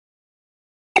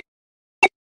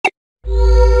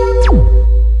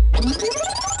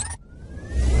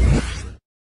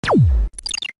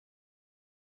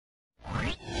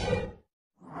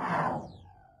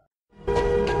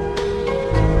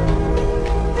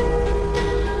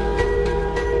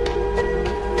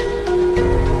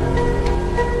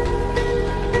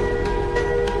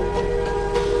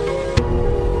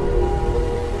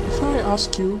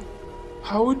ask you,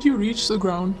 how would you reach the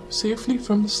ground safely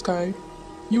from the sky?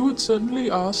 You would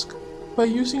certainly ask, by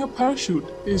using a parachute,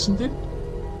 isn't it?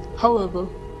 However,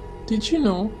 did you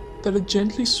know that a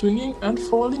gently swinging and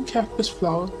falling cactus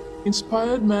flower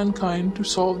inspired mankind to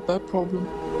solve that problem?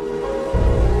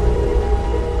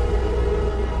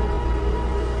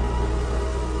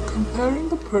 Comparing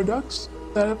the products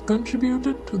that have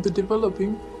contributed to the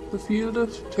developing the field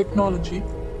of technology,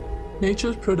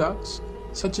 nature's products,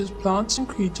 such as plants and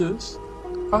creatures,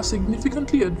 are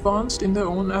significantly advanced in their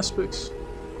own aspects.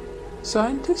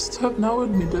 Scientists have now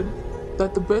admitted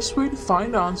that the best way to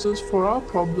find answers for our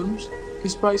problems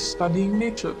is by studying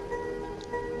nature.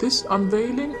 This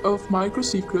unveiling of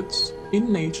micro-secrets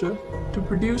in nature to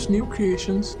produce new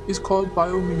creations is called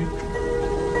biomimicry.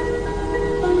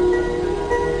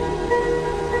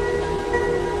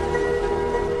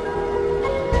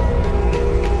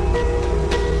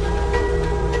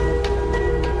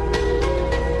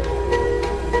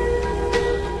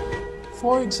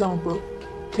 For example,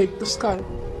 take the sky.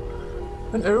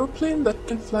 An aeroplane that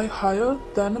can fly higher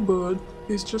than a bird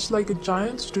is just like a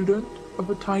giant student of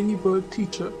a tiny bird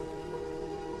teacher.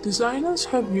 Designers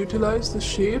have utilized the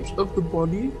shapes of the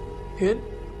body, head,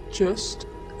 chest,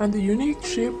 and the unique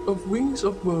shape of wings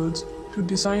of birds to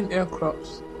design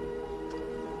aircrafts.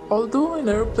 Although an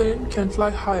aeroplane can fly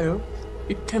higher,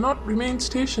 it cannot remain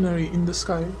stationary in the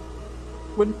sky.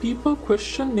 When people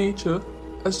questioned nature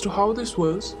as to how this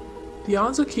was, the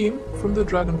answer came from the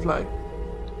dragonfly.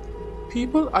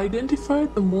 People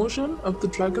identified the motion of the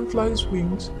dragonfly's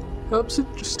wings helps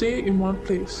it to stay in one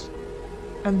place,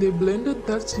 and they blended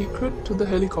that secret to the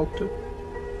helicopter.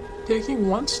 Taking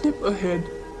one step ahead,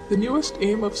 the newest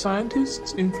aim of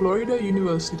scientists in Florida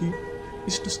University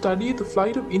is to study the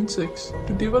flight of insects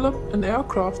to develop an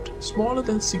aircraft smaller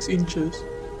than 6 inches,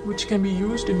 which can be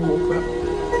used in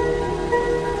warfare.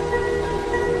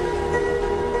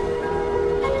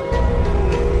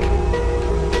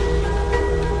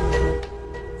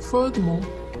 Furthermore,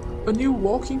 a new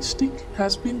walking stick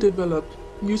has been developed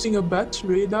using a batch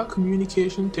radar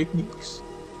communication techniques.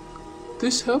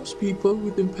 This helps people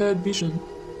with impaired vision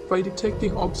by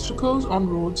detecting obstacles on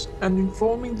roads and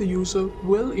informing the user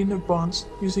well in advance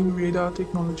using radar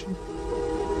technology.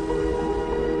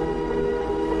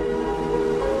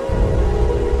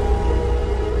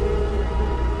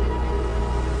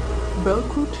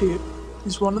 Velcro tape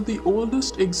is one of the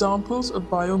oldest examples of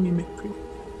biomimicry.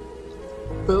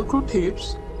 Velcro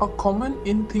tapes are common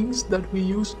in things that we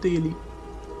use daily,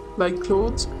 like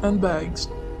clothes and bags,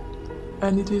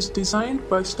 and it is designed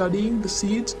by studying the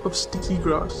seeds of sticky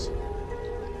grass.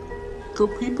 Though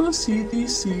people see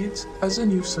these seeds as a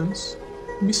nuisance,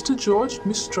 Mr. George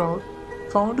Mistral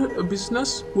founded a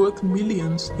business worth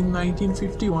millions in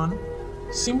 1951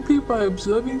 simply by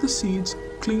observing the seeds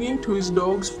clinging to his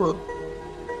dog's fur.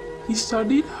 He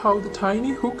studied how the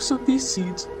tiny hooks of these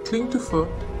seeds cling to fur,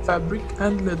 fabric,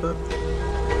 and leather.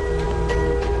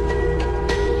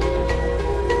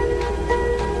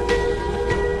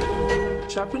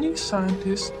 Japanese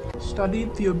scientists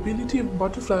studied the ability of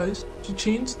butterflies to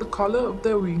change the color of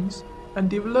their wings and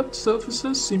developed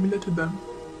surfaces similar to them.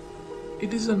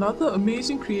 It is another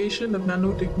amazing creation of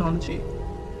nanotechnology.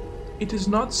 It is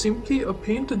not simply a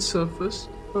painted surface,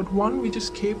 but one which is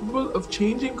capable of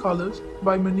changing colors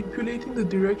by manipulating the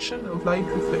direction of light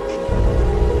reflection.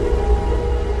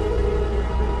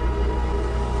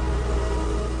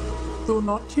 Though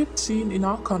not yet seen in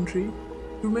our country,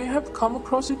 you may have come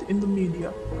across it in the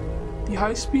media. The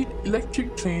high-speed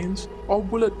electric trains or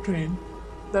bullet train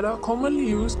that are commonly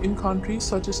used in countries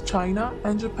such as China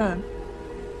and Japan.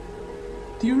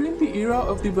 During the era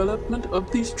of development of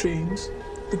these trains,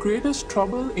 the greatest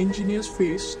trouble engineers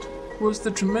faced was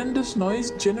the tremendous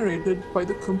noise generated by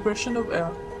the compression of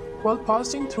air while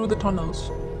passing through the tunnels.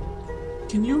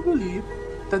 Can you believe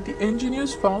that the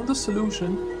engineers found the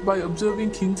solution by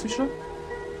observing kingfisher?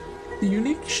 The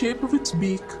unique shape of its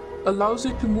beak allows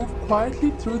it to move quietly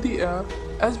through the air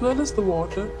as well as the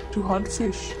water to hunt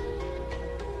fish.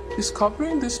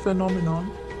 Discovering this phenomenon,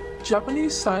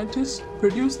 Japanese scientists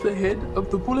produced the head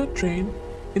of the bullet train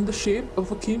in the shape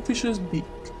of a kingfisher's beak.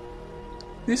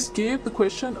 This gave the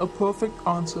question a perfect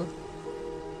answer.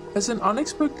 As an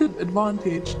unexpected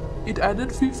advantage, it added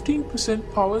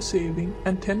 15% power saving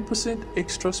and 10%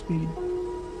 extra speed.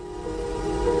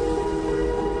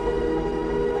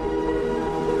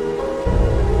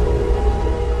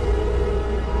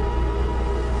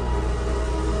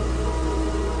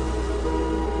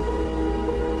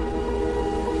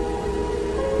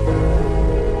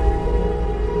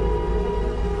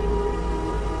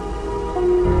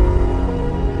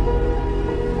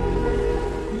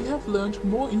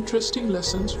 learned more interesting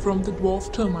lessons from the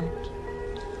dwarf termite.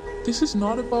 This is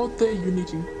not about their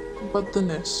unity, but the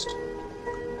nest.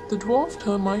 The dwarf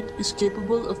termite is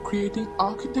capable of creating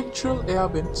architectural air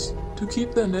vents to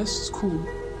keep their nests cool.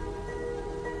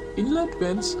 Inlet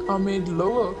vents are made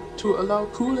lower to allow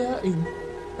cool air in,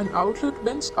 and outlet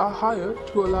vents are higher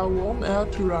to allow warm air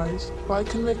to rise by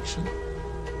convection.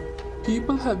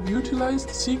 People have utilized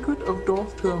the secret of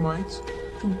dwarf termites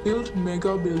to build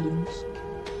mega buildings.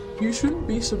 You shouldn't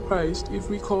be surprised if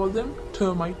we call them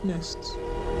termite nests.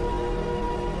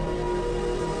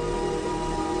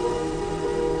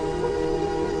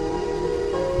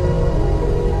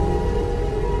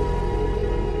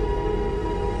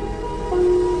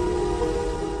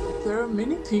 There are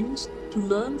many things to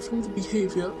learn from the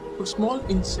behavior of small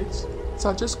insects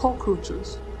such as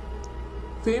cockroaches.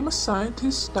 Famous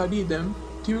scientists study them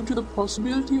due to the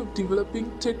possibility of developing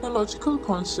technological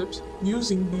concepts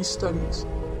using these studies.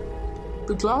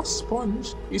 The glass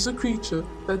sponge is a creature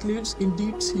that lives in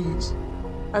deep seas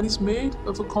and is made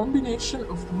of a combination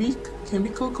of weak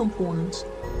chemical components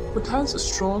but has a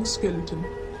strong skeleton.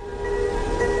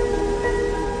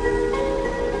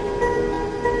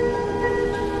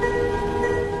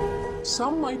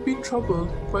 Some might be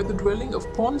troubled by the dwelling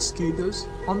of pond skaters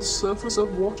on the surface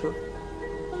of water,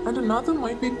 and another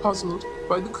might be puzzled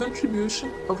by the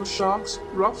contribution of a shark's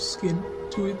rough skin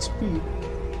to its speed.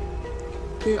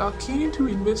 They are keen to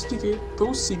investigate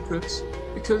those secrets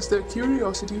because their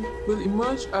curiosity will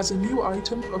emerge as a new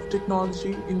item of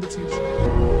technology in the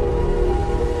future.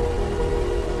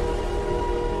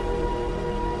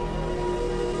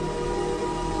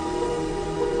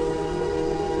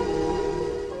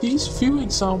 These few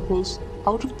examples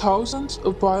out of thousands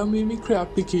of biomimicry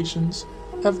applications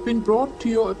have been brought to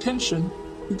your attention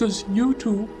because you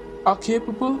too are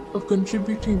capable of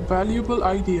contributing valuable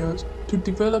ideas to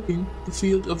developing the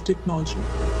field of technology.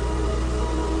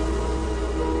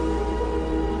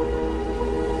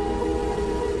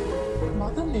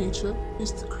 Mother Nature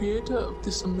is the creator of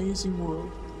this amazing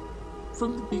world.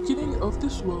 From the beginning of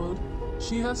this world,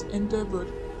 she has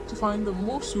endeavored to find the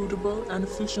most suitable and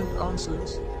efficient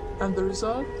answers, and the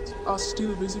results are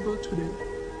still visible today.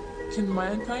 Can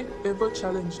mankind ever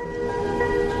challenge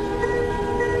it?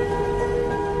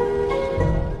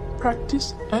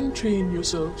 Practice and train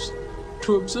yourselves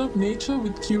to observe nature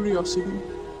with curiosity.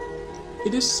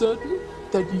 It is certain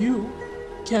that you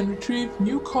can retrieve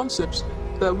new concepts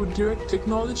that would direct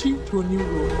technology to a new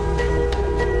road.